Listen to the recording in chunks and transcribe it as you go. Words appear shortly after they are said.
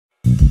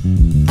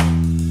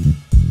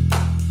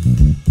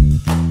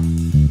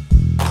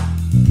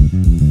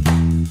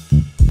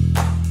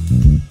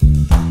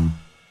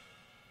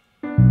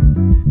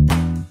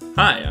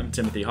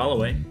Timothy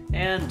Holloway.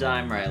 And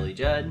I'm Riley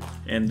Judd.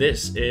 And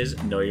this is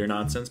Know Your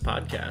Nonsense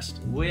Podcast.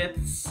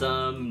 With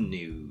some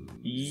news.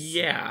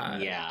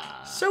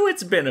 Yeah. So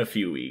it's been a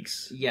few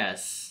weeks.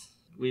 Yes.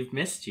 We've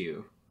missed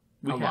you.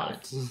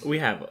 We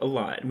have a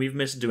lot. We've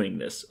missed doing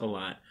this a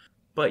lot.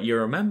 But you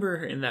remember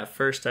in that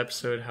first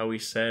episode how we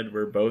said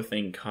we're both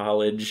in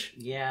college?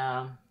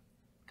 Yeah.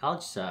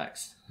 College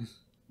sucks.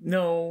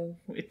 No,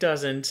 it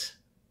doesn't.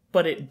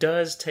 But it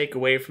does take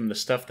away from the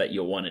stuff that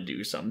you'll want to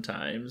do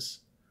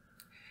sometimes.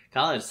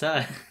 College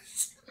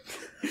sucks.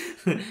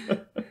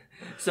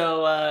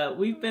 So,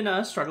 we've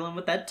been struggling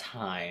with that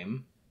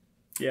time.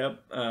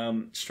 Yep.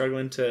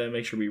 Struggling to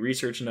make sure we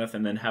research enough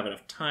and then have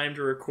enough time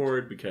to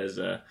record because,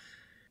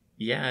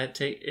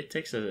 it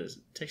takes a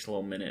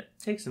little minute.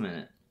 Takes a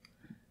minute.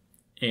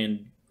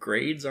 And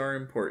grades are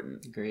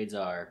important. Grades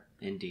are,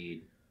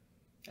 indeed.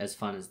 As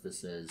fun as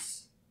this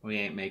is, we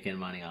ain't making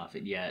money off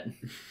it yet.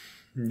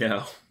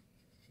 No,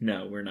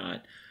 we're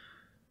not.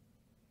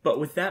 But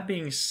with that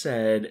being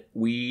said,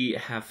 we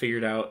have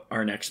figured out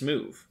our next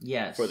move.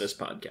 Yes. For this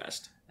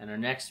podcast. And our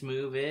next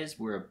move is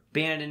we're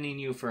abandoning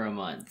you for a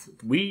month.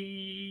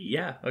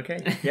 Yeah.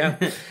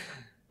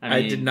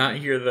 I did not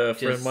hear the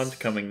for a month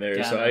coming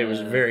there, so I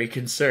was very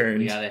concerned.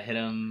 We gotta hit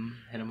him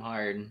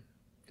hard.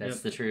 That's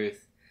the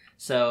truth.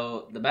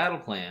 So the battle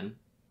plan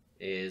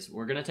is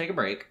we're gonna take a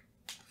break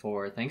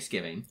for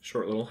Thanksgiving.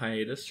 Short little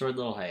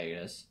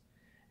hiatus.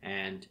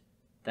 And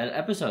that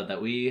episode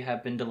that we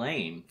have been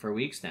delaying for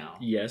weeks now.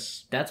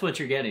 Yes. That's what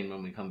you're getting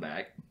when we come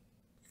back.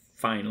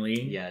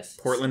 Finally. Yes.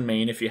 Portland,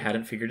 Maine, if you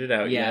hadn't figured it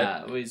out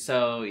yet.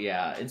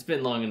 Yeah, it's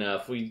been long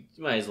enough. We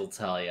might as well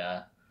tell you.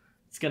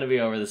 It's going to be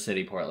over the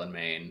city, Portland,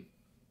 Maine.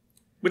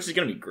 Which is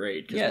going to be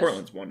great, because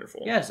Portland's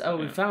wonderful. Yes,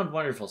 we found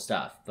wonderful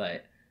stuff,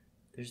 but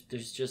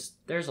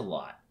there's a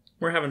lot.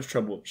 We're having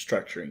trouble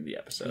structuring the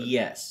episode.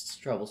 Yes,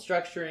 trouble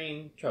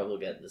structuring, trouble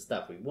getting the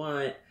stuff we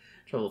want,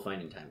 trouble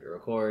finding time to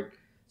record.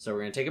 So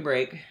we're going to take a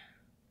break,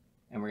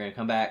 and we're going to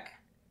come back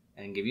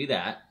and give you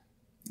that.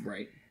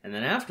 Right. And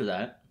then after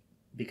that,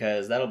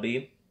 because that'll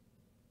be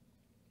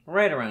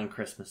right around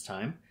Christmas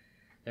time,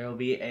 there will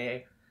be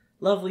a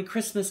lovely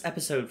Christmas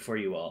episode for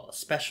you all.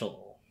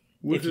 Special,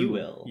 Woohoo. If you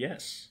will.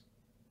 Yes.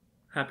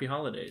 Happy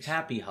holidays.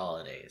 Happy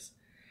holidays.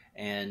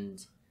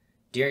 And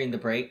during the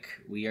break,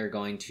 we are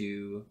going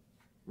to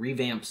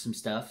revamp some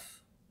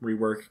stuff.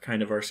 Rework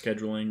kind of our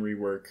scheduling,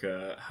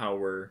 rework how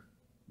we're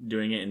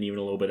doing it, and even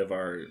a little bit of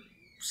our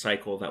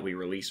cycle that we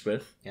release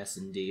with. Yes,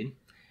 indeed.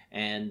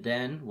 And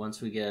then,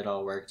 once we get it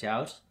all worked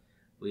out,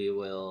 we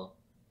will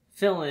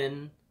fill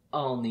in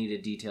all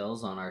needed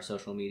details on our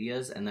social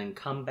medias, and then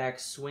come back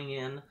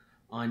swinging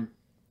on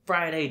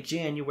Friday,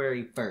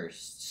 January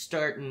 1st,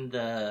 starting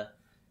the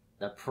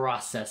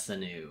process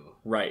anew.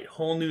 Right.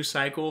 Whole new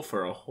cycle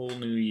for a whole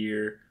new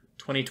year.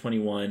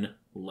 2021.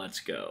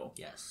 Let's go.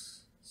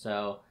 Yes.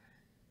 So,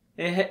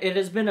 it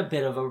has been a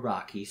bit of a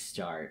rocky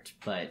start,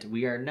 but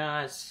we are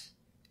not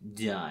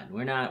done.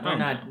 We're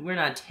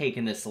not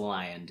taking this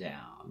lion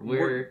down.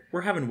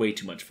 We're having way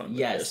too much fun with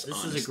this.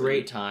 This is a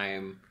great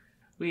time.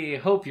 We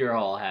hope you're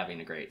all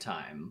having a great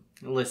time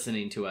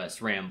listening to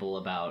us ramble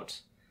about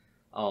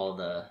all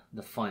the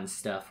fun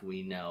stuff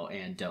we know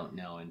and don't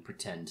know and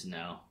pretend to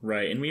know.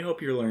 Right, and we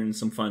hope you're learning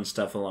some fun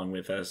stuff along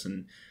with us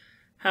and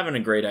having a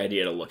great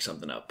idea to look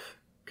something up,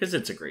 because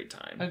it's a great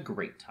time. A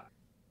great time.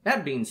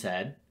 That being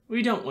said,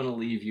 we don't want to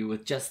leave you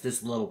with just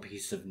this little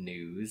piece of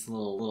news,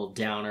 little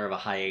downer of a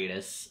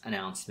hiatus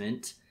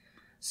announcement.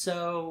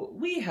 So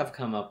we have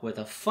come up with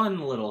a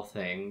fun little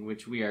thing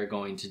which we are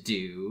going to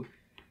do,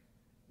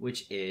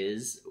 which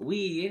is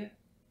we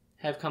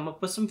have come up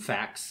with some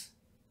facts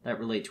that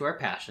relate to our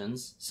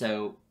passions.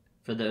 So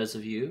for those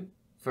of you,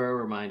 for a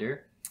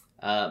reminder,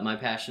 my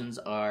passions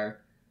are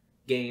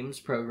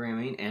games,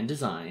 programming, and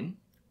design.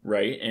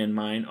 Right, and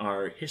mine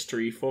are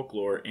history,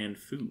 folklore, and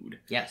food.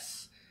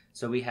 Yes.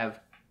 So we have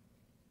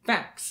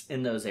facts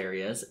in those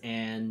areas,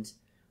 and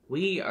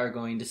we are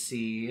going to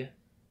see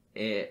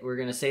it. We're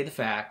going to say the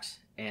fact,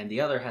 and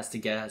the other has to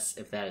guess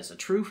if that is a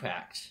true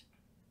fact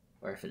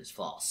or if it is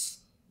false.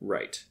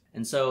 Right.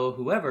 And so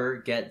whoever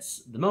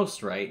gets the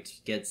most right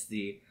gets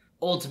the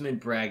ultimate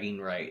bragging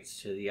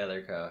rights to the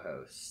other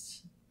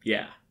co-hosts.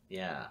 Yeah.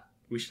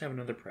 We should have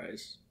another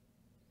prize.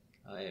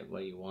 What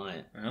do you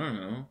want? I don't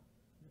know.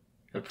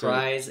 The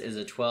prize is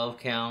a 12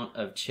 count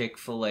of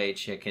Chick-fil-A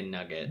chicken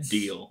nuggets.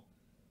 Deal.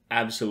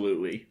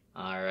 Absolutely.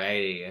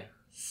 Alrighty.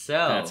 So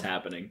that's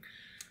happening.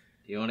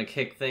 Do you want to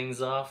kick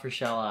things off, or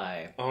shall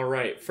I? All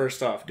right.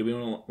 First off, do we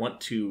want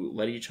to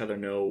let each other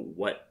know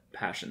what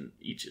passion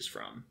each is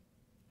from?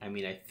 I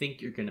mean, I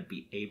think you're going to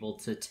be able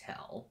to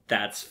tell.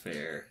 That's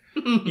fair.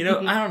 I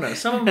don't know.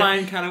 Some of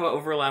mine kind of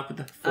overlap with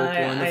the folklore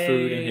and the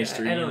food and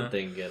history. I don't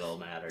think it'll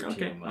matter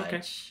too much.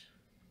 Okay.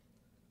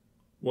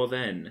 Well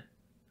then,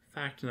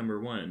 fact number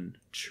 1.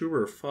 True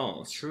or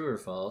false? True or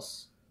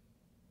false?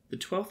 The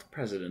 12th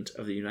President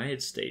of the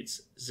United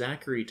States,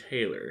 Zachary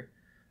Taylor,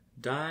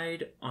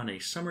 died on a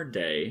summer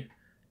day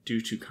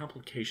due to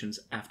complications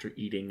after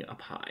eating a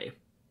pie.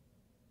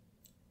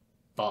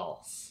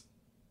 False.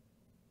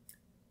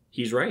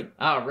 He's right.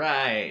 All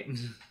right.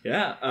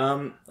 Yeah.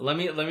 Let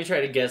me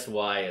try to guess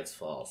why it's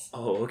false.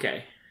 Oh,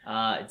 okay.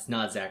 It's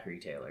not Zachary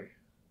Taylor.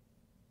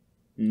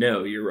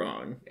 No, you're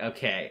wrong.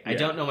 Okay, I Yeah.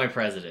 don't know my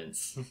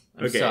presidents.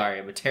 I'm Okay. sorry,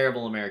 I'm a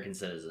terrible American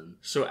citizen.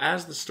 So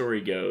as the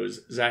story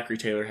goes, Zachary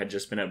Taylor had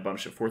just been at a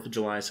bunch of 4th of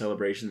July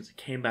celebrations,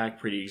 came back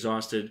pretty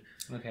exhausted,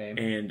 Okay.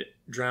 and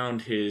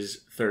drowned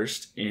his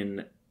thirst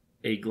in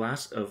a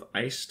glass of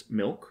iced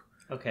milk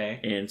Okay.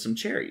 and some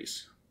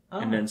cherries. Oh.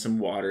 And then some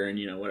water and,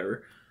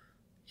 whatever.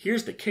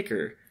 Here's the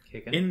kicker.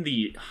 Kicking. In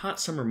the hot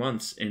summer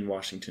months in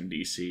Washington,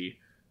 D.C.,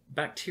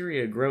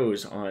 bacteria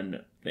grows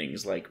on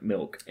things like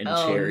milk and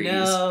cherries.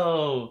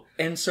 Oh,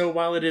 And so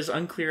while it is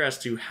unclear as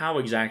to how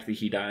exactly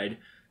he died,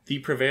 the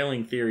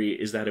prevailing theory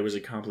is that it was a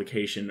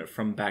complication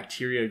from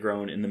bacteria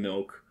grown in the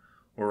milk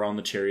or on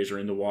the cherries or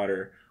in the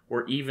water,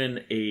 or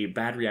even a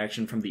bad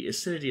reaction from the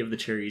acidity of the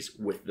cherries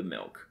with the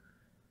milk.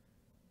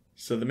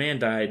 So the man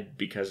died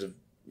because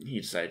he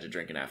decided to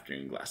drink an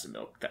afternoon glass of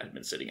milk that had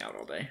been sitting out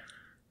all day.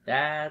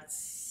 that's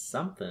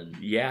something.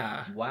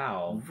 Yeah.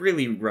 Wow.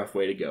 Really rough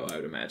way to go, I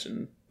would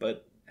imagine.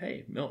 But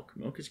hey, milk.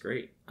 Milk is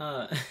great.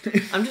 I'm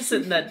just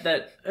sitting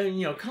that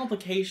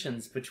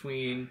complications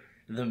between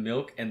the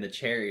milk and the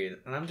cherries,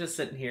 and I'm just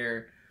sitting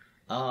here,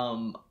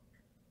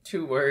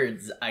 2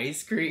 words,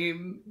 ice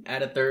cream,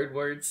 add a 3rd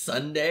word,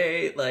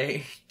 Sunday,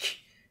 like,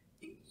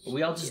 are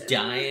we all just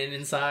dying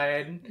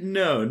inside?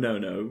 No.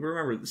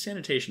 Remember, the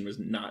sanitation was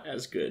not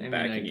as good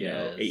back I in,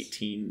 guess.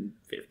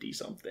 1850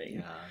 something.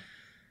 Yeah.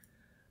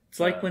 It's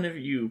like whenever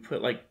you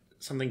put,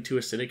 something too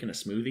acidic in a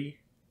smoothie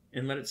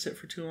and let it sit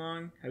for too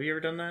long. Have you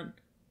ever done that?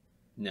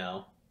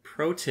 No.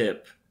 Pro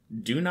tip,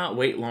 do not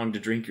wait long to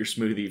drink your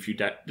smoothie if you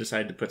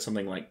decide to put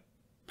something like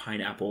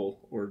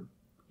pineapple or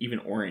even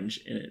orange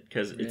in it,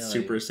 because it's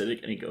super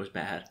acidic and it goes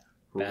bad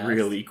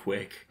really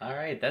quick. All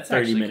right, that's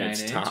 30 actually kind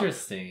minutes of top.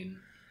 interesting.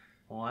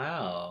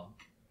 Wow.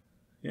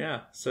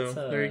 Yeah, so That's,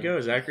 there you go,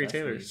 Zachary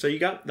Taylor. fascinating. So you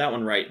got that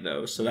one right,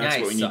 though, so that's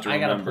what we need to I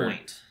remember. got a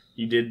point.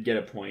 You did get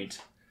a point.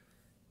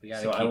 We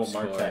gotta So keep I will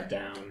score. mark that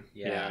down.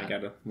 Yeah. I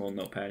got a little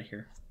notepad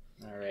here.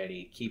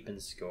 Alrighty, keeping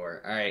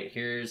score. Alright,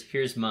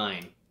 here's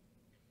mine.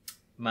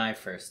 My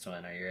first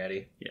one. Are you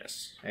ready?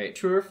 Yes. Alright,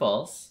 true or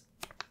false?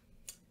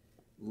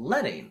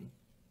 Leading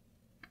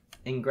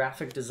in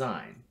graphic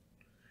design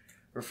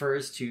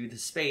refers to the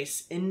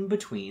space in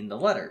between the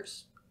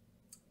letters,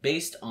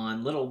 based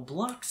on little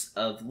blocks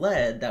of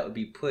lead that would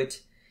be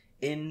put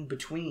in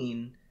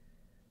between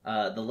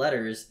the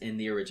letters in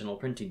the original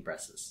printing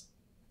presses.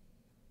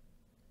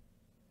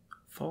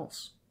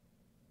 False.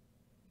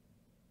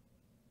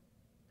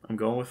 I'm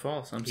going with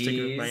false. I'm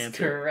sticking with my He's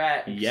answer.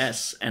 correct.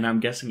 Yes, and I'm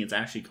guessing it's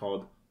actually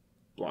called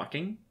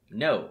blocking.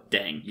 No.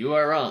 Dang. You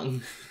are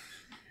wrong.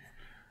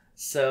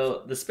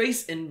 So, the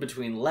space in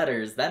between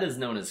letters, that is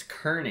known as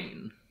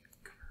kerning.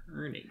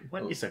 Kerning.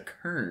 What is a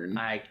kern?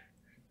 I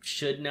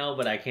should know,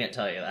 but I can't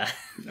tell you that.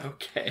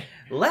 Okay.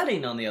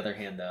 Leading, on the other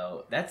hand,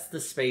 though, that's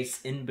the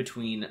space in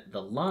between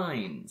the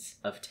lines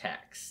of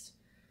text.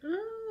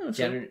 Oh, It's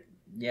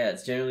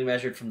generally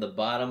measured from the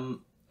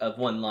bottom of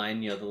one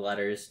line, the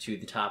letters, to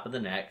the top of the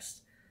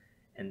next.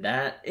 And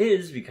that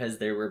is because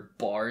there were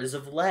bars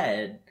of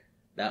lead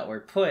that were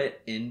put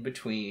in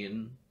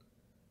between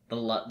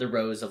the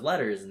rows of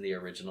letters in the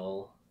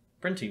original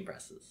printing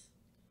presses.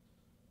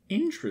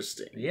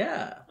 interesting.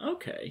 Yeah.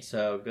 Okay.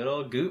 So good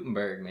old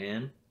Gutenberg,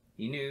 man.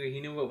 He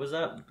knew what was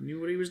up. Knew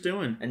what he was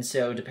doing. And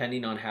so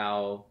depending on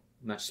how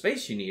much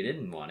space you needed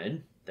and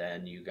wanted,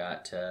 then you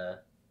got to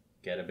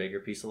get a bigger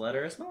piece of lead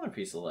or a smaller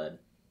piece of lead.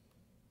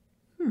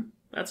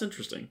 That's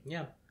interesting.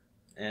 Yeah.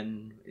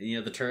 And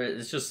the term,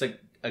 it's just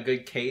a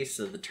good case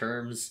of the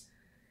terms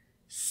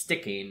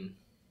sticking,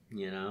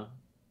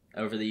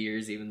 over the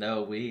years, even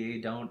though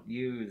we don't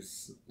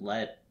use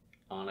lead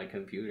on a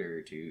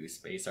computer to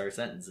space our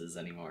sentences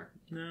anymore.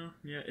 No,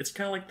 yeah. It's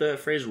kind of like the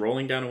phrase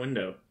rolling down a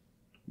window.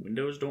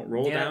 Windows don't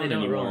roll down they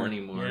don't anymore. roll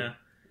anymore. Yeah.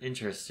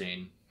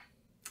 Interesting.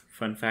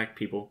 Fun fact,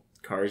 people.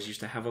 Cars used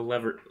to have a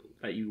lever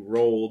that you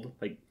rolled,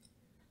 like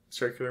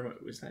circular.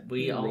 Was that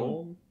We all-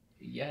 roll?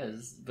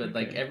 Yes, but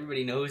Okay.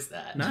 everybody knows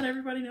that. Not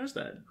everybody knows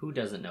that. Who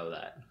doesn't know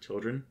that?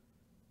 Children,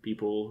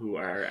 people who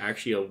are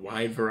actually a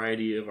wide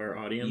variety of our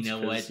audience. You know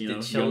 'cause,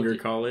 what? Younger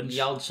college.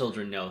 Y'all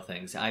children know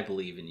things. I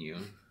believe in you.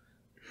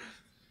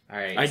 All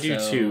right. I do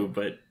too,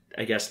 but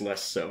I guess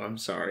less so. I'm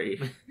sorry.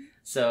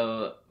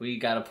 So we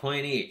got a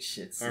point each.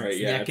 It's All right, it's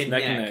yeah, neck it's and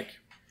neck and neck.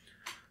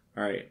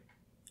 All right.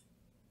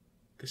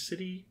 The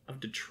city of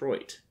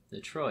Detroit,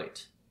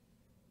 Detroit.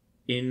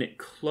 in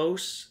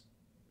close.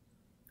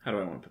 How do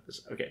I want to put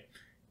this? Okay,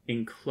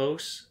 in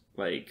close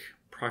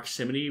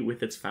proximity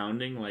with its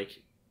founding,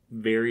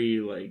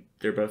 very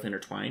they're both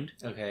intertwined,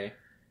 Okay.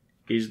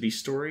 is the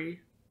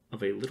story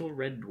of a little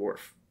red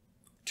dwarf.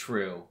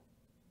 True.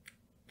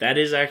 That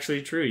is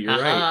actually true. You're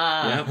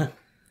right. Yep.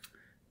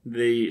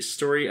 The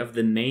story of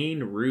the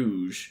Nain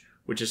Rouge,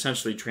 which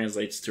essentially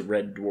translates to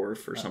red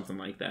dwarf or something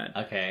like that.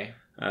 Okay.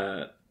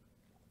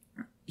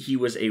 He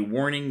was a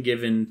warning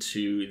given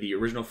to the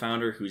original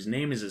founder, whose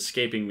name is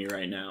escaping me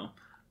right now,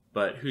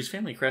 but whose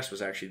family crest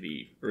was actually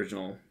the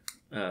original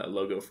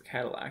logo for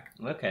Cadillac.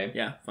 Okay.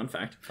 Yeah, fun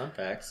fact. Fun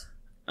facts.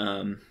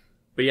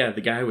 But yeah,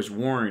 the guy was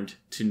warned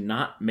to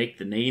not make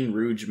the Nain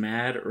Rouge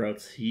mad or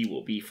else he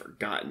will be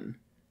forgotten.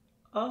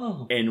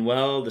 Oh. And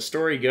well, the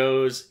story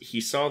goes,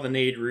 he saw the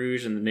Nain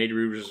Rouge and the Nain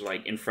Rouge was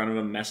like in front of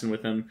him messing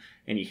with him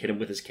and he hit him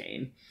with his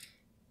cane.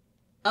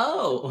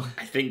 Oh.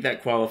 I think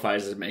that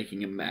qualifies as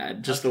making him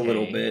mad, just Okay. a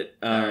little bit.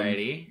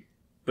 Alrighty.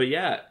 But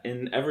yeah,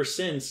 and ever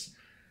since,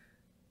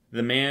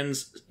 the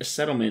man's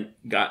settlement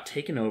got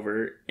taken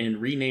over and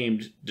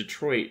renamed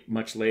Detroit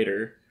much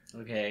later.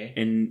 Okay.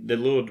 And the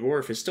little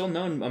dwarf is still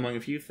known among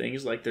a few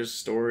things, like there's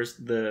stores,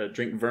 the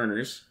drink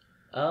Verner's.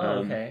 Oh,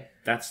 okay.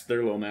 That's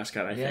their little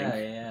mascot, I think.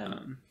 Yeah.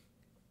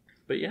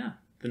 But yeah,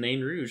 the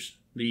Nain Rouge,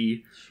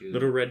 the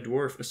little red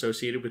dwarf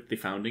associated with the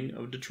founding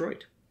of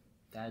Detroit.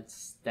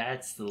 That's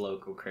the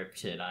local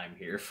cryptid I'm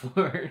here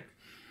for.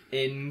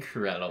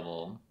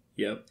 Incredible.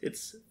 Yep,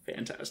 it's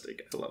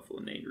fantastic. I love the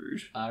Nain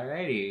Rouge.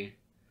 Alrighty.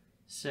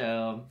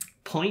 So,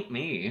 point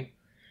me.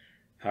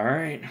 All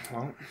right.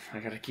 Well, I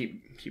gotta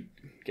keep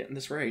getting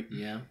this right.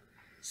 Yeah.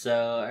 So,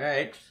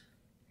 alright.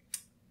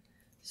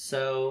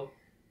 So,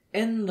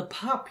 in the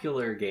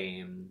popular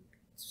games,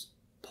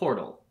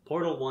 Portal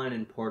 1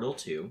 and Portal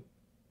 2,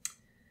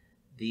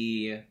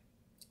 the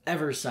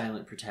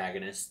ever-silent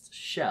protagonist,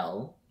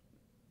 Shell,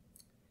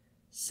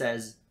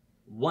 says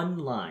one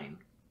line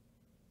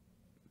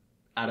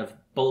out of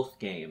both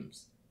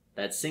games.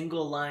 That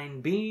single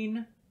line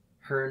being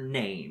her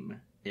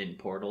name in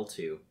Portal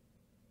 2.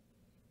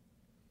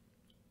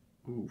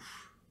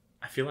 Oof.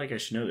 I feel like I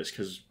should know this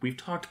because we've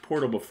talked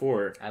Portal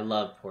before. I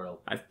love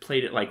Portal. I've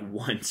played it like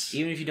once.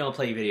 Even if you don't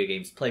play video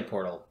games, play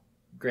Portal.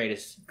 Great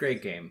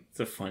game. It's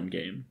a fun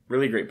game.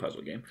 Really great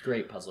puzzle game.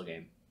 Great puzzle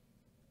game.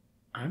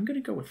 I'm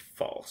going to go with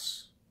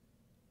false.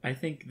 I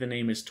think the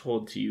name is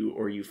told to you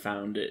or you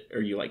found it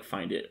or you like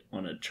find it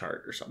on a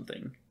chart or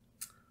something.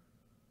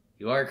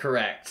 You are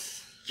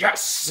correct.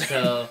 Yes!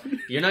 So,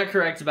 you're not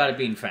correct about it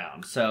being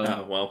found. So,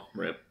 oh, well,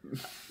 rip.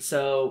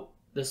 So,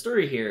 the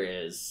story here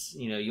is,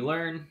 you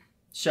learn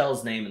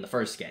Shell's name in the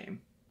first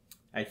game,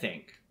 I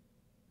think.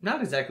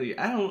 Not exactly,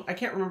 I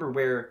can't remember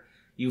where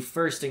you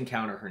first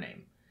encounter her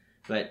name.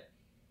 But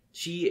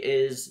she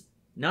is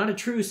not a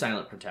true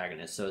silent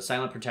protagonist. So a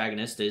silent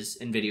protagonist is,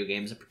 in video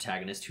games, a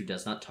protagonist who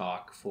does not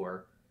talk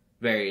for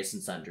various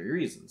and sundry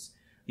reasons.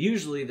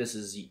 Usually this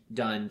is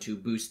done to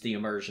boost the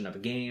immersion of a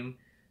game,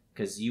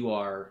 because you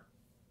are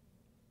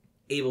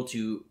able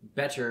to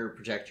better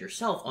project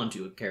yourself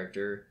onto a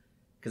character,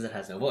 because it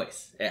has no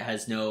voice. It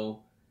has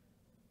no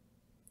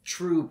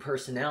true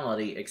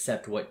personality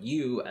except what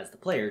you, as the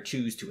player,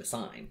 choose to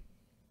assign.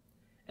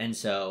 And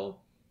so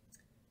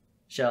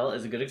Shell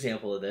is a good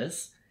example of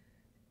this.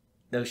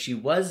 Though she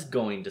was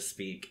going to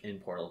speak in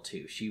Portal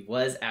 2. She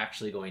was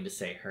actually going to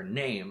say her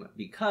name,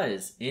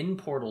 because in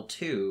Portal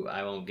 2,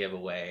 I won't give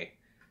away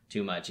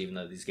too much, even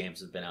though these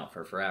games have been out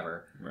for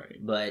forever. Right.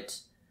 But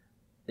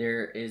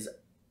there is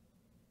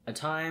a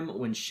time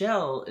when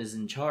Shell is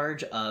in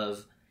charge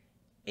of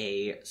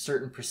a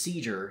certain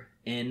procedure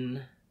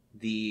in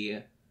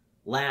the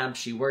lab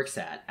she works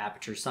at,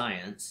 Aperture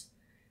Science,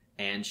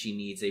 and she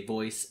needs a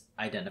voice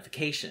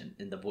identification.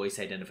 And the voice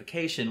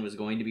identification was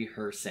going to be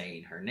her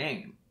saying her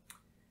name.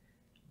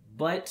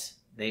 But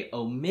they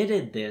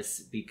omitted this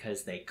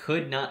because they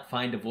could not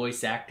find a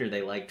voice actor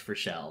they liked for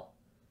Shell.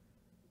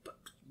 But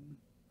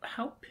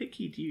how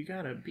picky do you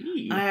gotta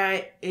be?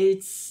 I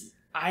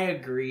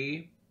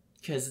agree,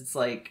 because it's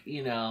like,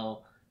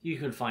 you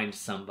could find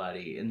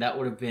somebody, and that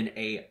would have been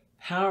a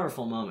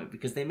powerful moment,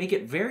 because they make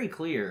it very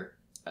clear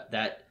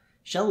that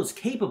Shell is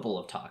capable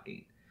of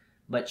talking,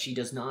 but she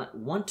does not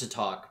want to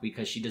talk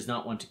because she does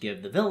not want to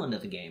give the villain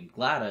of the game,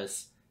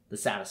 Gladys, the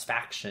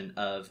satisfaction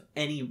of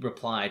any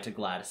reply to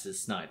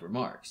Gladys's snide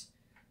remarks,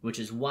 which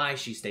is why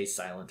she stays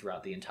silent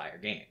throughout the entire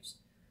games.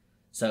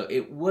 So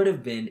it would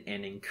have been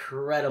an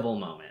incredible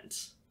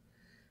moment,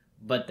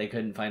 but they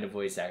couldn't find a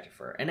voice actor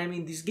for her. And I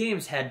mean, these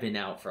games had been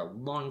out for a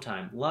long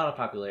time, a lot of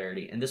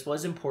popularity, and this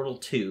was in Portal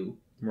 2.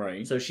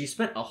 Right. So she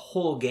spent a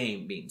whole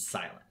game being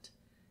silent.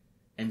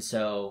 And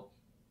so,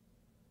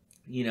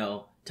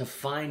 to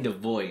find a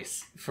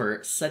voice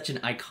for such an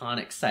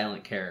iconic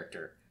silent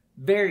character,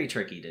 very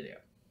tricky to do.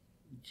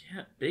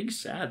 Yeah, big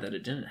sad that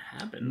it didn't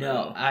happen.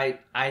 No, I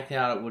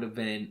thought it would have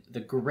been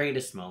the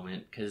greatest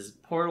moment, because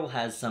Portal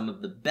has some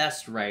of the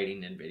best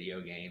writing in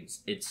video games.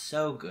 It's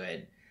so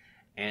good,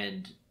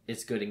 and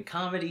it's good in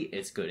comedy,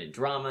 it's good in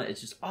drama, it's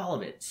just all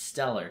of it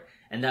stellar.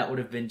 And that would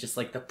have been just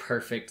like the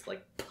perfect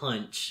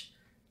punch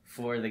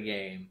for the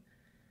game.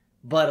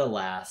 But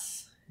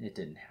alas, it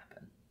didn't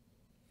happen.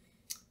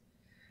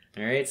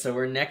 Alright, so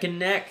we're neck and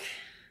neck.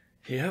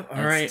 Yep,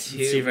 alright. Let's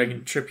see if I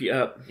can trip you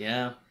up.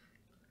 Yeah.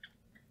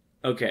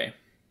 Okay,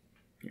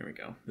 here we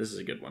go. This is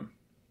a good one.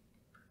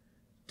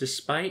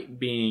 Despite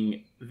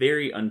being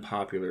very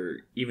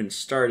unpopular, even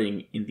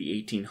starting in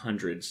the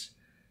 1800s,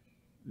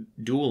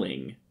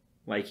 dueling,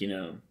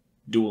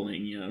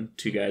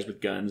 two guys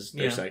with guns,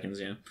 30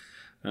 seconds,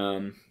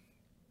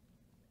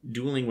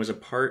 dueling was a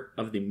part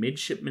of the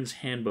Midshipman's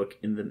Handbook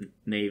in the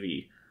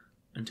Navy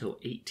until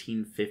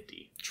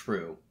 1850.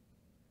 True.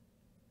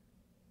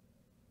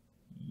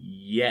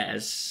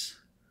 Yes.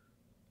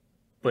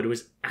 But it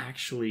was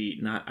actually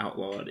not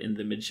outlawed in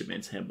the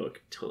Midshipman's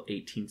Handbook till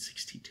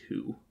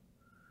 1862.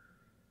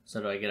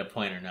 So do I get a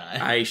point or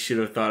not? I should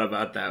have thought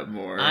about that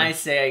more. I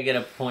say I get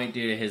a point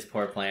due to his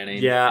poor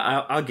planning.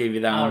 Yeah, I'll give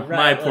you that one.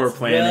 Right, My poor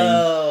planning.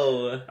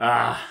 Go.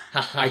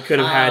 I could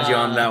have had you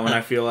on that one,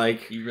 I feel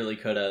like. You really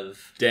could have.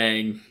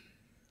 Dang.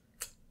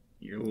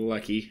 You're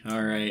lucky.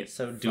 All right.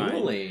 So fine.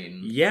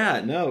 dueling.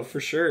 Yeah, no, for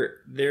sure.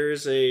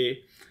 There's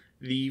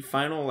the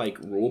final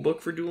rule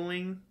book for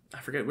dueling. I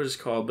forget what it's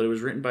called, but it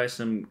was written by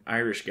some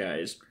Irish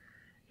guys.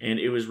 And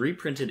it was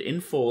reprinted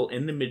in full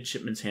in the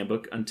Midshipman's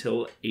Handbook until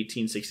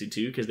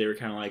 1862 because they were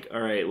kind of like,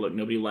 all right, look,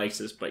 nobody likes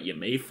this, but you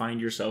may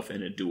find yourself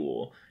in a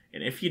duel.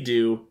 And if you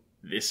do,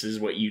 this is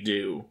what you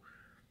do.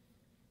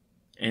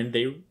 And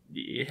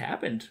it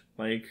happened.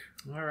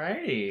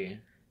 Alrighty.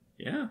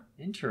 Yeah.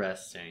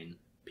 Interesting.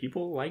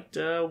 People liked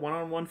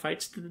one-on-one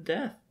fights to the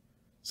death.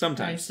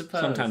 Sometimes. I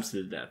suppose. Sometimes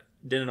to the death.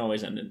 Didn't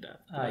always end in death.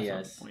 Yes.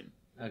 Not the point.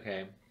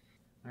 Okay.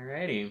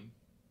 Alrighty.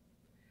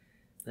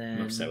 Then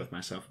I'm upset with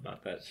myself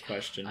about that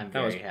question. I'm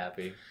very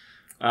happy.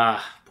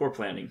 Poor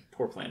planning.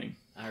 Poor planning.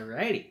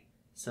 Alrighty.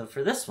 So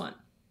for this one,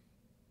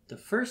 the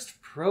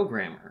first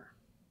programmer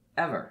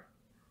ever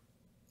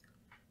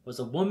was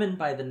a woman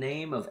by the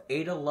name of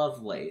Ada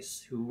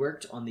Lovelace, who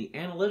worked on the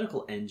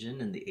analytical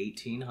engine in the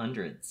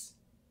 1800s.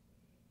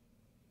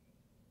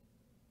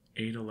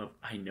 Ada Lovelace.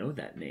 I know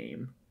that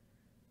name.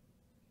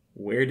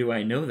 Where do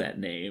I know that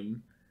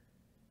name?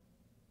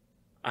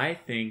 I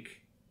think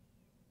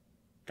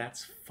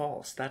that's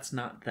false. That's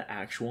not the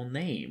actual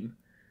name.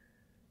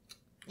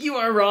 You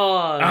are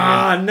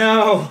wrong!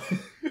 No!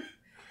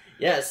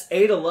 Yes,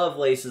 Ada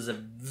Lovelace is a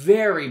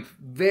very,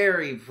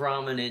 very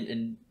prominent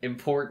and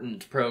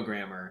important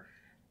programmer.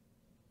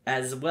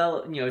 As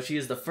well, she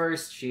is the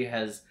first. She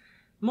has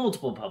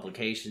multiple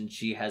publications.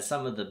 She has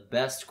some of the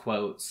best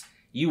quotes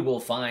you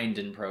will find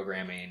in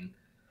programming.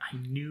 I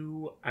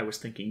knew I was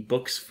thinking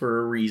books for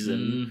a reason.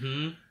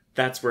 Mm-hmm.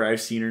 That's where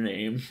I've seen her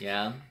name.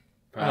 Yeah,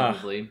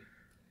 probably.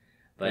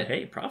 But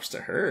hey, props to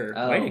her.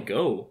 Oh. Way to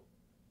go.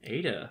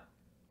 Ada.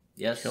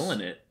 Yes.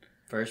 Killing it.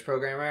 First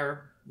programmer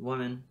ever.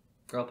 Woman.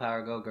 Girl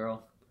power, go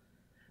girl.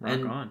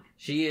 Rock on.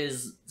 She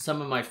is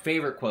some of my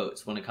favorite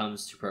quotes when it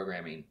comes to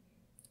programming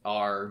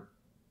are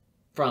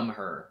from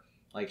her.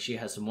 She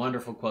has some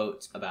wonderful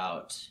quotes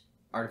about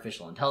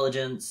artificial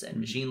intelligence and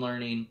machine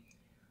learning.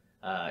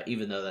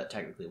 Even though that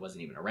technically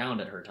wasn't even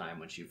around at her time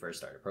when she first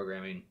started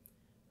programming.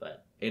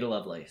 But Ada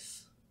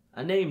Lovelace.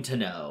 A name to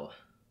know.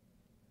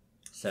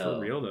 So, for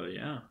real though,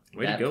 yeah.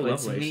 Way to that go,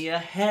 puts Lovelace. me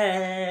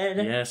ahead.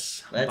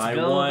 Yes. Let's by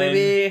go, one,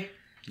 baby.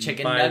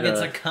 Chicken by nuggets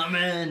the- are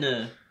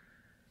coming.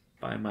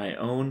 By my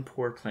own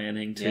poor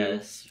planning, too.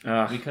 Yes.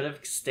 We could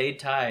have stayed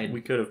tied.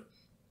 We could have.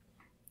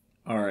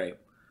 Alright.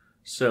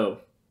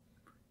 So,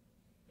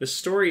 the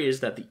story is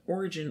that the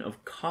origin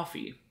of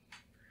coffee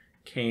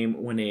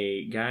came when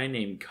a guy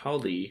named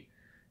Chahidi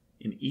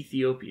in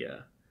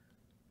Ethiopia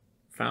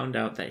found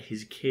out that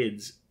his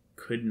kids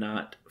could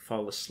not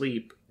fall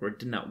asleep, or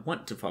did not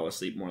want to fall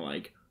asleep, more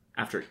like,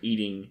 after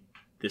eating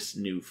this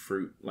new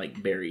fruit,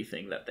 berry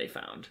thing that they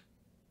found.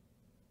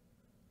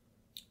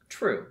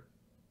 True.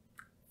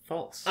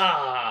 False.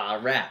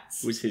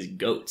 Rats. It was his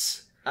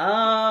goats.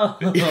 Oh.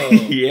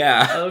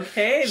 Yeah.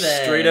 Okay,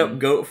 then. Straight up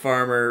goat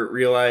farmer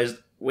realized,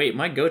 wait,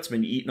 my goat's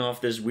been eating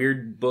off this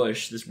weird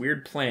bush, this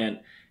weird plant,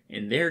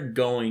 and they're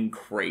going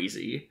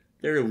crazy.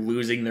 They're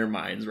losing their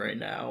minds right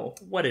now.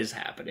 What is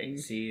happening?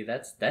 See,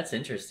 that's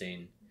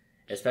interesting.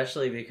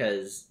 Especially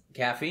because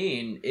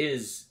caffeine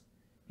is,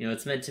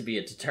 it's meant to be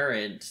a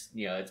deterrent.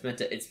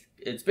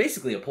 It's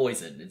basically a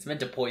poison. It's meant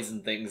to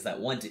poison things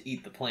that want to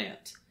eat the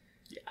plant.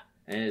 Yeah.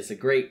 And it's a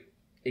great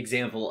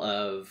example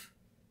of,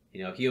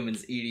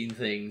 humans eating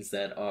things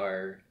that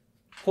are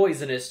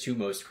poisonous to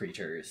most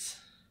creatures.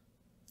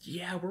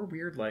 Yeah, we're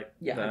weird like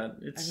that.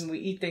 We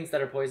eat things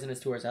that are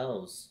poisonous to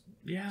ourselves.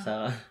 Yeah.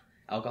 So,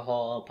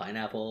 alcohol,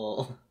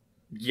 pineapple.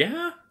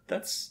 Yeah,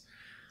 that's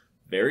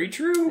very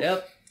true.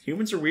 Yep.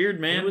 Humans are weird,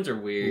 man. Humans are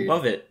weird.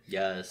 Love it.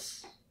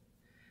 Yes.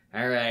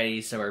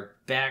 Alrighty, so we're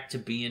back to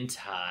being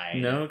tied.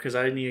 No, because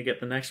I need to get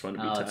the next one to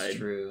be tied. That's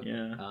true.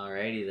 Yeah.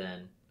 Alrighty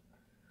then.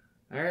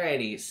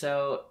 Alrighty,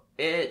 so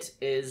it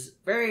is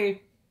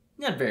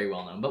not very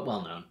well known, but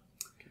well known,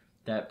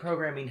 that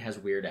programming has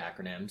weird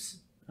acronyms.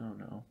 Oh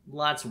no.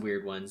 Lots of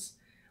weird ones.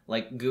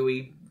 Like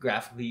GUI,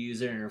 Graphical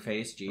User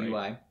Interface, GUI.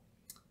 Right.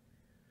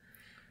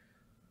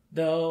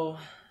 Though,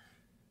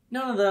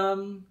 none of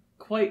them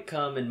quite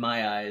come, in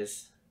my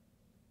eyes,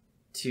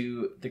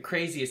 to the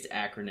craziest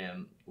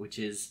acronym, which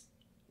is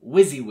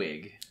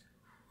WYSIWYG.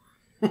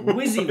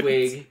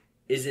 WYSIWYG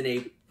is an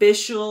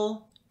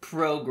official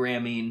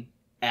programming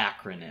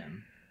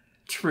acronym.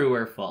 True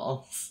or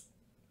false?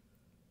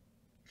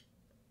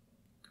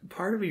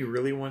 Part of me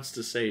really wants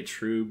to say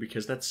true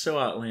because that's so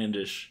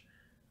outlandish.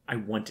 I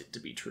want it to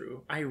be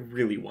true. I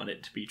really want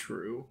it to be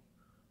true.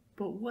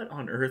 But what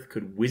on earth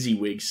could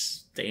WYSIWYG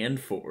stand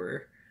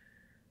for?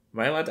 Am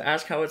I allowed to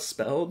ask how it's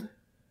spelled?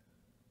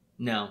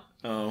 No.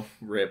 Oh,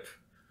 rip.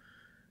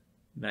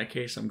 In that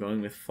case, I'm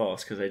going with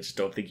false because I just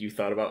don't think you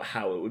thought about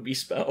how it would be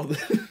spelled.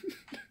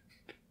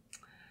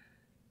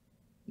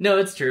 No,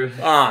 it's true.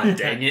 Ah,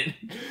 dang it.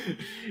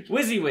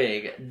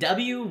 WYSIWYG.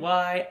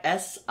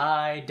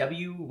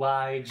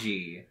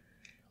 WYSIWYG.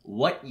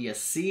 What you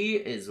see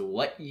is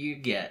what you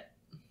get.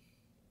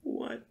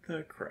 What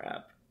the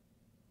crap?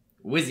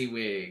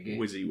 WYSIWYG.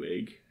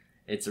 WYSIWYG.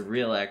 It's a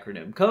real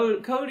acronym.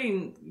 Code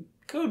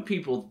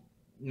people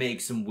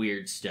make some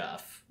weird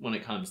stuff when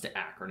it comes to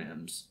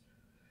acronyms.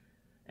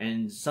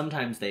 And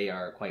sometimes they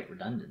are quite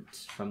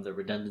redundant, from the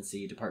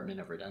Redundancy Department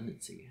of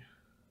Redundancy.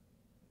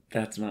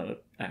 That's not an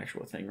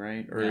actual thing,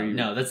 right? Or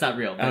No, that's not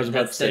real. I was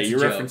about to say, you're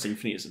joke. referencing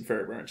Phineas and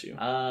Ferb, aren't you?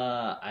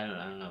 I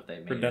don't know if they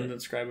made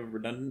Redundant scribe of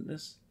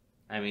redundantness?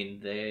 I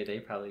mean,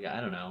 they probably got,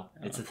 I don't know.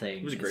 It's a thing.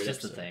 It was a great It's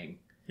just episode. a thing.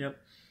 Yep.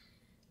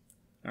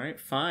 Alright,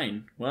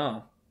 fine.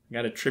 Well, I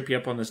gotta trip you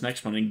up on this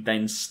next one and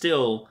then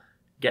still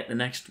get the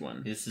next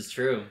one. This is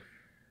true.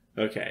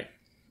 Okay.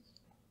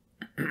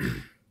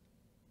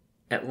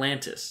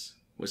 Atlantis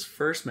was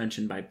first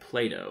mentioned by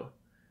Plato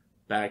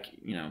back,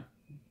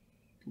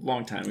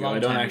 long time ago. I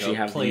don't actually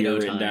have the year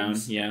written down.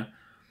 Yeah.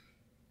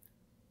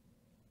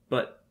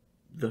 But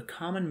the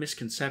common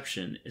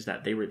misconception is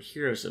that they were the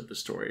heroes of the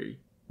story,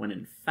 when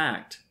in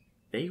fact,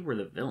 they were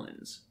the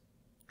villains.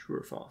 True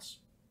or false?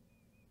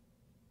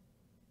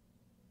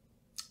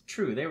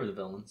 True, they were the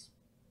villains.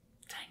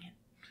 Dang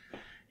it.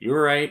 You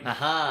were right.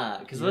 Aha!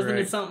 Because wasn't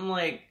it something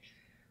like,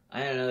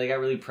 I don't know, they got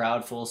really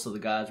proudful, so the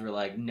gods were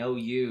like, no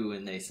you,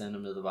 and they sent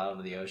them to the bottom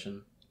of the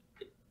ocean?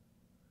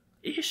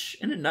 Ish,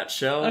 in a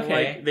nutshell.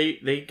 Okay.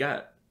 Like, they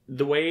got,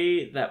 the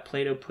way that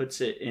Plato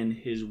puts it in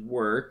his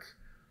work,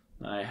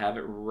 I have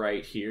it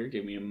right here,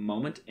 give me a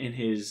moment, in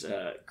his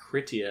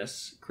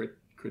Critias,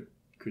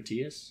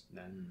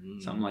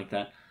 something like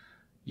that.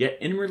 Yet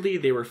inwardly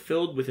they were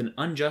filled with an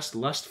unjust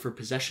lust for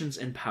possessions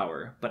and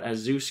power. But as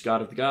Zeus,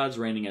 god of the gods,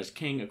 reigning as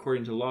king,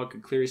 according to law,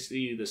 could clearly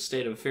see the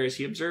state of affairs,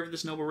 he observed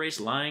this noble race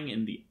lying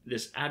in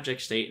this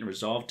abject state and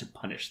resolved to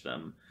punish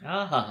them.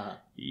 Ah.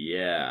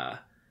 Yeah.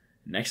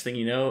 Next thing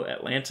you know,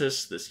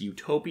 Atlantis, this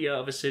utopia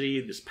of a city,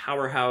 this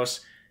powerhouse,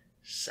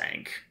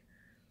 sank.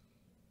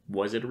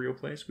 Was it a real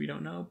place? We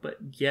don't know. But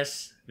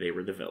yes, they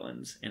were the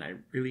villains. And I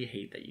really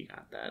hate that you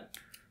got that.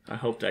 I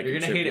hope that You're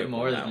going to hate it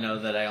more than know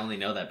that I only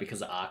know that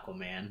because of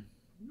Aquaman.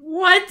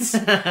 What?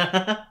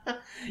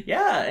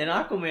 Yeah, in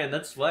Aquaman,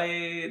 that's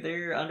why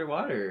they're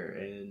underwater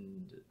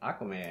in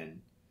Aquaman.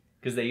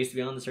 Because they used to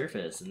be on the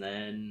surface, and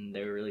then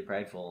they were really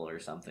prideful or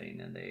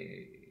something, and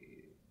they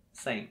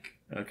sank.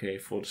 Okay,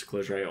 full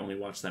disclosure, I only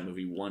watched that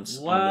movie once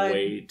What? on the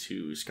way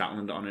to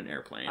Scotland on an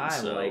airplane. I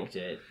liked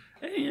it.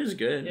 Hey, it was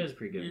good. It was a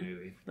pretty good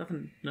movie.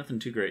 Nothing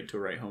too great to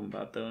write home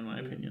about, though, in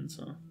my opinion.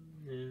 So,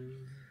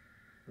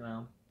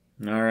 well,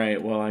 all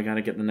right. Well, I got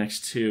to get the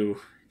next two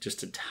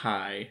just to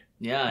tie.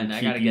 Yeah, and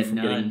I got to get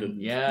none. The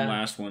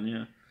last one.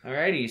 Yeah.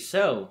 Alrighty,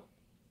 so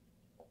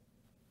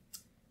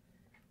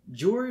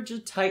Georgia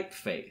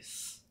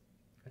typeface,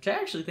 which I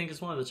actually think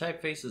is one of the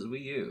typefaces we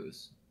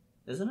use,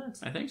 isn't it?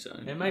 I think so.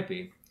 It might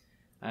be.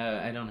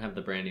 I don't have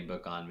the branding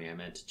book on me. I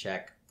meant to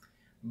check.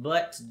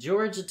 But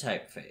Georgia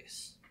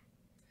typeface.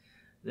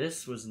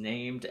 This was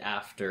named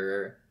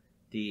after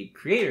the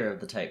creator of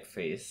the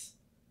typeface,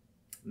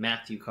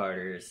 Matthew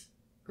Carter's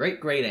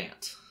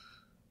great-great-aunt.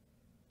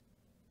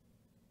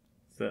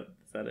 Is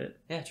that it?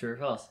 Yeah, true or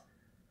false?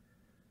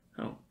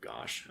 Oh,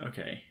 gosh.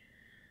 Okay.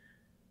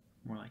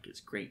 More like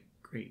it's great.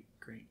 Great.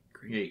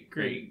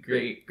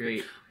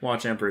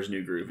 Watch Emperor's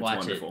New Groove. It's Watch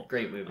wonderful. it.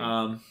 Great movie.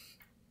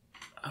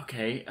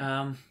 Okay.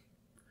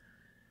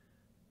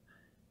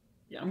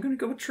 Yeah, I'm gonna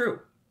go with true.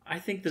 I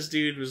think this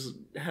dude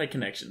had a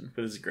connection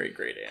with his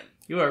great-great-aunt.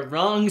 You are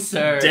wrong,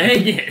 sir.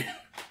 Dang it!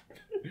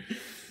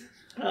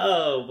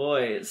 Oh,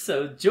 boy.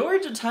 So,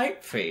 Georgia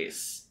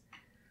typeface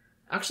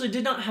actually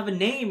did not have a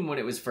name when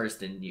it was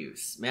first in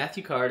use.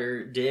 Matthew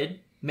Carter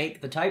did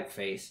make the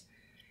typeface,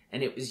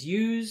 and it was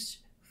used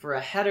for a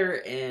header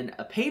in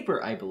a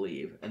paper, I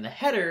believe. And the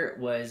header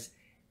was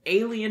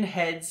Alien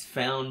Heads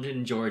Found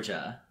in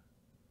Georgia.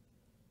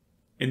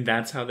 And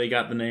that's how they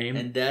got the name?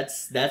 And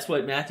that's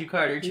what Matthew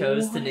Carter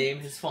chose to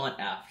name his font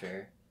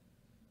after.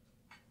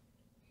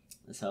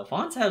 So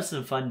fonts have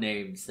some fun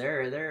names.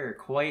 They're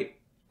quite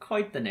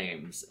the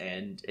names,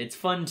 and it's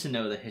fun to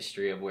know the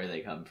history of where they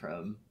come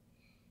from.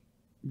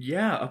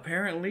 Yeah,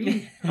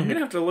 apparently. I'm gonna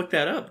have to look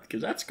that up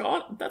because that's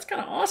kind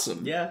of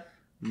awesome. Yeah.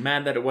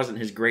 Mad that it wasn't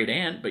his great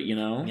aunt, but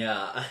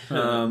Yeah,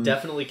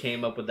 definitely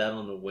came up with that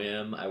on a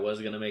whim. I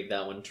was gonna make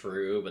that one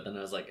true, but then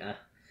I was like,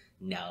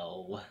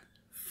 no.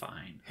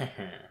 Fine.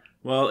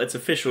 Well, it's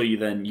official.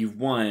 You've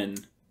won,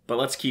 but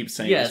let's keep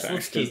saying yes, this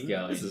let's keep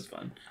going. This is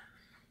fun.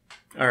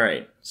 All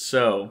right,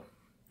 so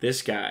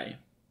this guy,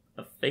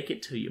 a fake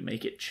it till you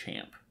make it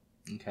champ.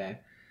 Okay.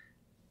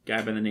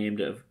 Guy by the name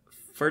of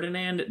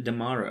Ferdinand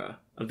Damara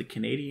of the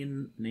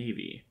Canadian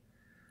Navy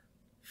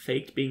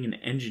faked being an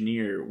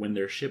engineer when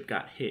their ship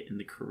got hit in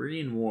the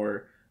Korean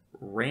War,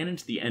 ran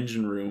into the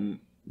engine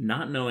room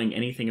not knowing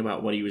anything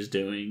about what he was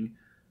doing,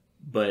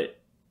 but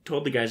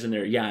told the guys in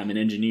there, yeah, I'm an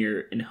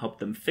engineer, and helped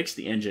them fix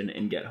the engine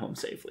and get home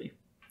safely.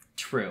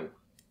 True.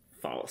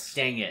 False.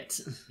 Dang it.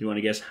 You want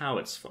to guess how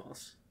it's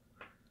false?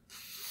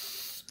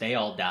 They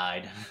all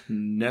died.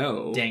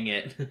 No. Dang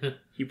it.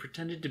 He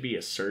pretended to be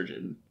a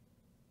surgeon.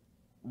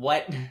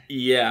 What?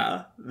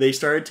 Yeah. They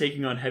started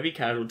taking on heavy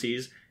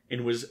casualties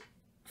and was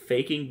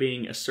faking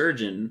being a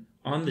surgeon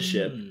on the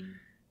ship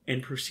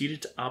and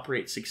proceeded to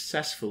operate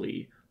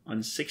successfully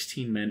on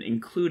 16 men,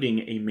 including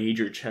a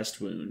major chest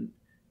wound.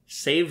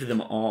 Saved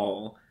them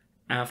all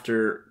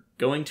after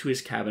going to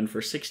his cabin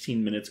for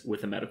 16 minutes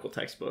with a medical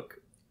textbook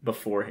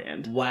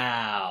beforehand.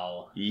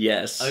 Wow.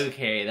 Yes.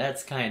 Okay,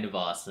 that's kind of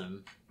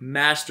awesome.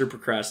 Master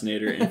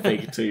procrastinator and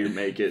fake it till you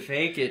make it.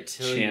 Fake it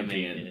till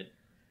Champion. you make it.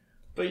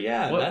 But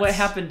yeah, What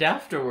happened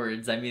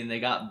afterwards? I mean, they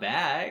got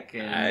back.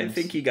 And... I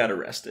think he got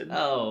arrested.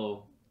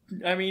 Oh.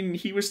 I mean,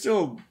 he was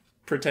still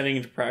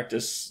pretending to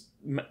practice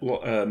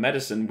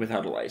medicine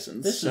without a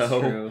license. This is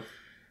true.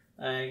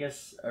 I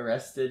guess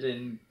arrested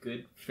in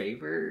good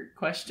favor?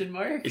 Question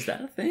mark. Is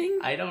that a thing?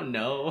 I don't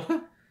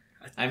know.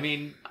 I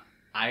mean,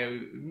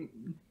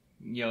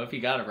 if he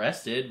got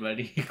arrested, but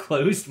he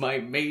closed my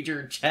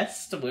major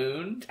chest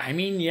wound. I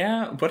mean,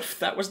 yeah, but if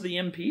that was the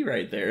MP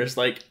right there, it's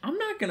like, I'm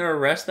not gonna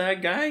arrest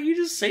that guy. He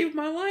just saved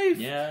my life.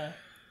 Yeah.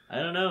 I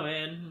don't know,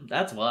 man.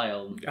 That's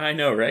wild. I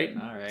know, right?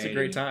 All right. It's a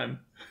great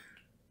time.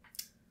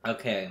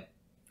 Okay.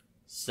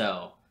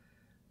 So,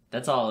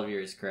 that's all of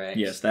yours, correct?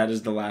 Yes, that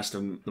is the last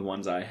of the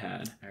ones I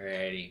had.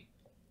 Alrighty.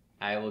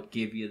 I will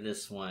give you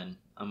this one.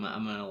 I'm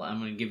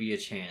gonna give you a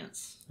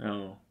chance.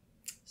 Oh.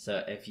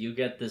 So if you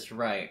get this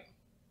right,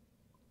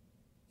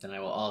 then I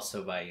will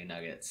also buy you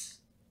nuggets.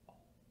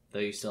 Though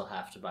you still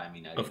have to buy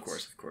me nuggets.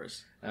 Of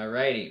course.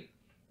 Alrighty.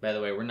 By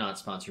the way, we're not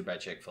sponsored by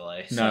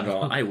Chick-fil-A. So. Not at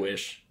all. I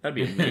wish. That'd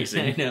be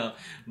amazing. I know.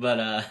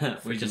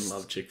 But we just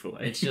love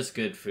Chick-fil-A. It's just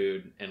good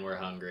food and we're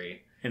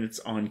hungry. And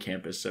it's on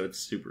campus, so it's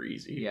super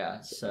easy.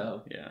 Yeah,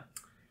 so yeah.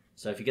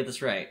 So if you get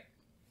this right,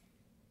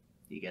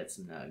 you get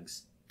some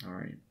nugs.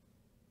 Alright.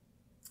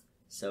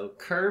 So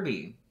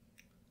Kirby,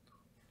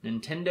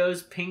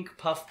 Nintendo's pink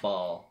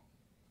puffball,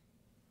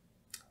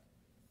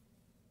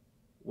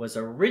 was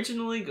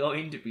originally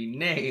going to be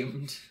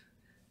named,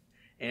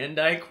 and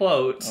I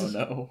quote, oh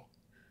no,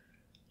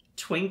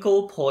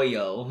 Twinkle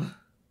Poyo.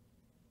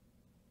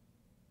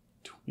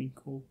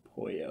 Twinkle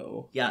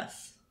Poyo.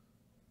 Yes.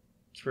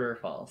 True or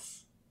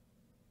false?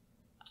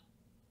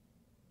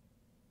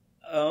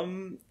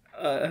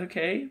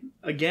 Okay.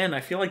 Again, I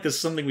feel like this is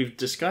something we've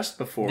discussed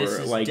before. This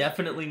is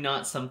definitely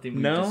not something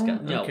we've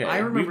discussed. No, okay. I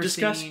remember we've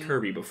discussed seeing...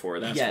 Kirby before,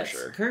 that's for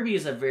sure. Kirby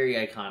is a very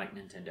iconic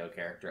Nintendo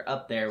character,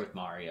 up there with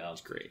Mario.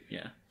 It's great,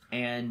 yeah.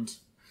 And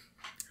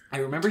I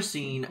remember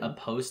seeing a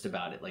post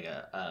about it, like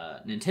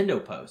a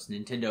Nintendo post.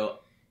 Nintendo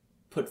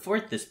put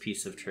forth this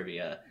piece of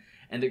trivia,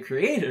 and the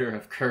creator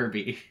of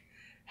Kirby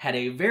had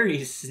a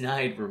very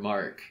snide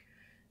remark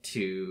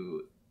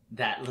to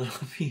that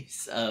little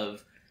piece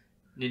of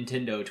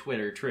Nintendo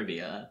Twitter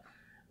trivia,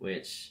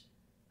 which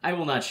I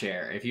will not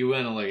share. If you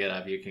want to look it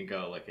up, you can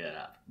go look it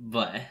up.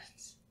 But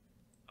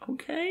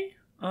okay,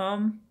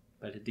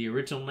 but the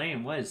original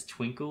name was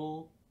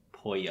Twinkle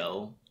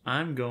Poyo.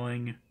 I'm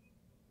going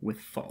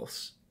with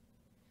false.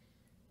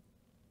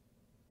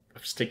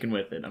 I'm sticking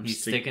with it.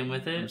 Sticking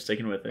with it? I'm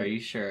sticking with it. Are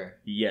you sure?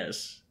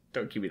 Yes.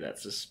 Don't give me that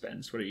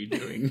suspense. What are you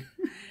doing?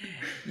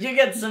 You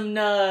get some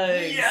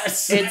nugs.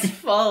 Yes! It's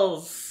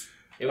false.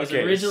 It was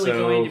originally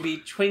going to be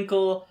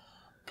Twinkle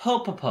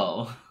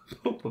Popopo.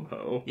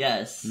 Popopo.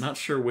 Yes. I'm not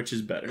sure which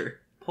is better.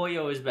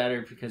 Poyo is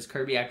better because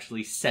Kirby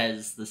actually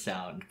says the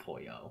sound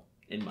Poyo,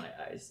 in my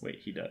eyes. Wait,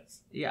 he does?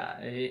 Yeah,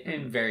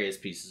 in various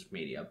pieces of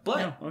media.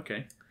 But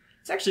okay.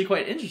 It's actually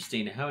quite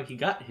interesting how he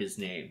got his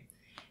name.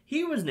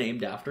 He was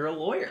named after a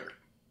lawyer.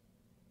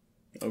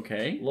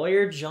 Okay.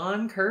 Lawyer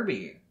John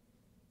Kirby.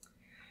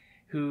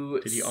 Who...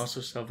 Did he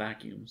also sell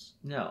vacuums?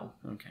 No.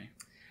 Okay.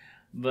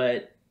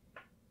 But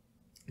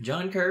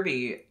John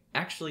Kirby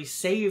actually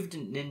saved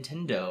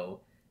Nintendo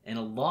in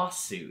a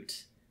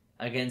lawsuit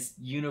against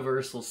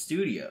Universal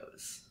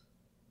Studios.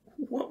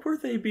 What were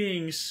they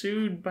being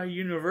sued by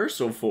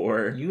Universal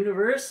for?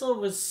 Universal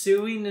was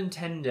suing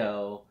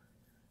Nintendo,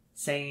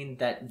 saying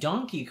that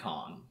Donkey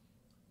Kong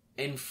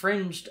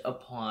infringed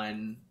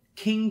upon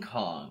King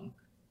Kong,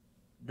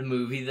 the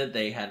movie that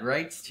they had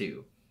rights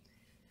to.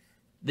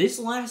 This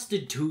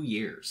lasted 2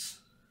 years.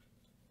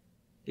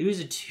 It was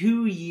a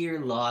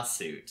 2-year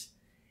lawsuit.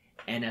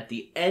 And at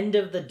the end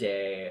of the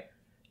day,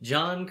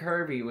 John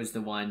Kirby was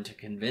the one to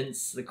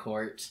convince the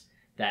court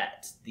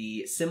that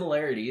the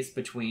similarities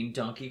between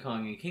Donkey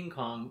Kong and King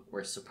Kong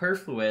were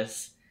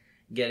superfluous,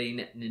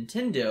 getting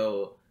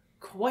Nintendo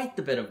quite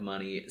the bit of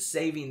money,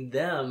 saving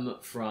them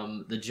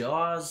from the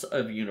jaws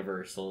of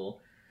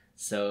Universal.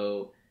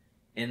 So,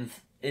 in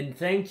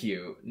thank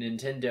you,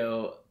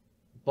 Nintendo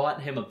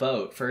bought him a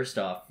boat, first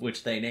off,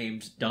 which they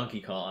named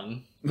Donkey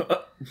Kong.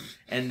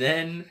 And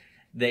then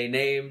they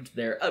named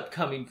their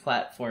upcoming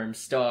platform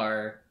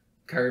star,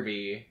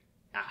 Kirby,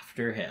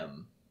 after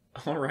him.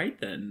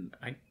 Alright then.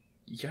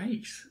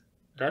 Yikes.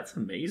 That's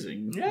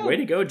amazing. Yeah. Way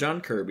to go,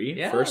 John Kirby,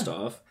 Yeah. first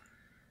off.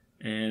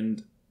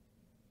 And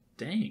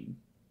dang.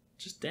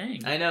 Just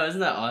dang. I know, isn't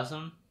that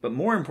awesome? But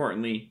more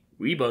importantly,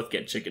 we both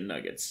get chicken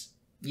nuggets.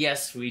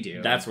 Yes, we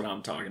do. That's what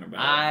I'm talking about.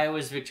 I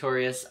was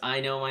victorious. I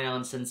know my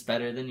nonsense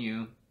better than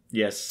you.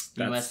 Yes,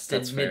 You must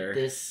admit fair.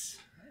 this.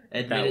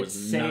 Admit That it,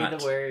 was say not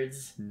the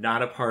words.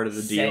 Not a part of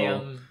the Say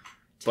deal. 'em,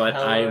 But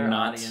tell I our am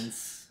not.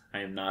 audience. I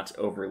am not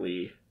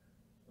overly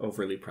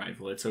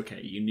prideful. It's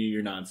okay. You knew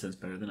your nonsense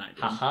better than I did.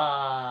 Ha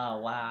ha!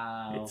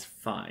 Wow. It's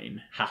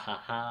fine. Ha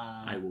ha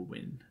ha. I will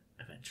win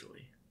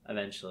eventually.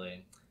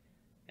 Eventually.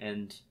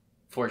 And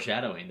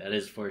foreshadowing. That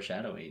is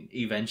foreshadowing.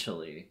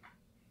 Eventually.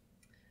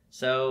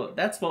 So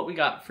that's what we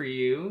got for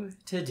you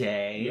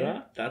today.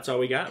 Yeah, that's all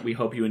we got. We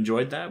hope you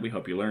enjoyed that. We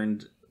hope you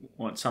learned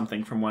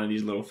something from one of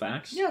these little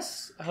facts.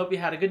 Yes. I hope you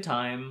had a good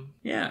time.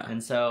 Yeah.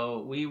 And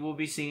so we will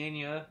be seeing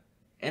you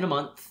in a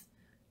month.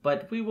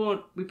 But we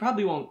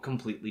probably won't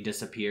completely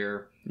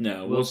disappear.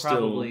 No, We'll still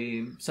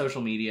probably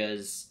social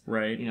medias,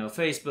 right.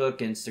 Facebook,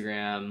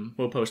 Instagram.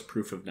 We'll post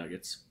proof of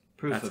nuggets.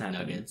 Proof That's of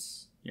happening.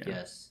 nuggets. Yeah.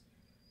 Yes.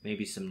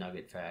 Maybe some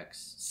nugget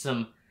facts.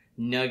 Some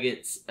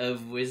nuggets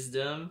of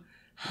wisdom.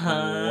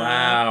 Huh?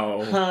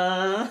 Wow.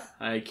 Huh?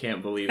 I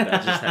can't believe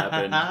that just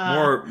happened.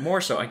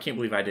 More so, I can't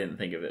believe I didn't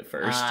think of it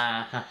first.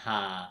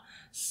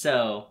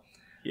 So,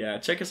 yeah,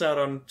 check us out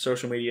on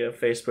social media,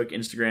 Facebook,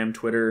 Instagram,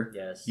 Twitter,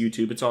 yes.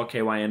 YouTube. It's all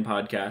KYN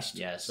Podcast.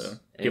 Yes. So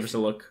give us a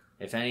look.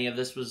 If any of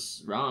this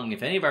was wrong,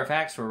 if any of our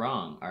facts were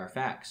wrong, our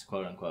facts,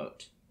 quote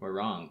unquote, were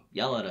wrong,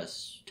 yell at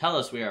us. Tell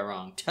us we are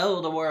wrong.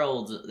 Tell the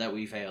world that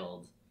we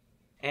failed.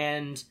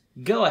 And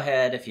go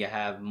ahead if you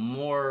have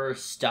more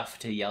stuff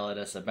to yell at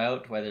us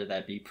about, whether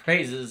that be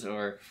praises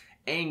or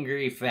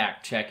angry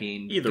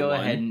fact-checking. Either go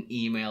one. ahead and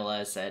email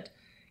us at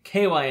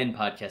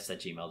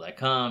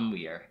kynpodcast@gmail.com.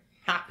 We are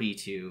happy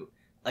to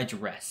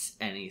address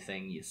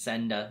anything you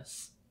send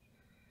us.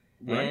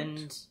 Right.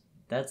 And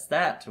that's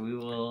that. We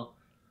will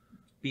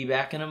be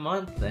back in a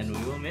month, and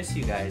we will miss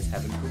you guys.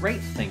 Have a great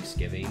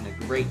Thanksgiving, a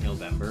great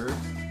November,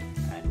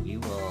 and we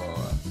will,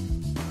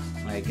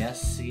 I guess,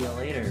 see you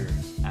later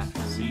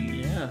after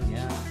we... Yeah.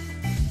 Yeah.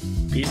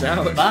 Peace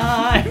out.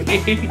 Bye!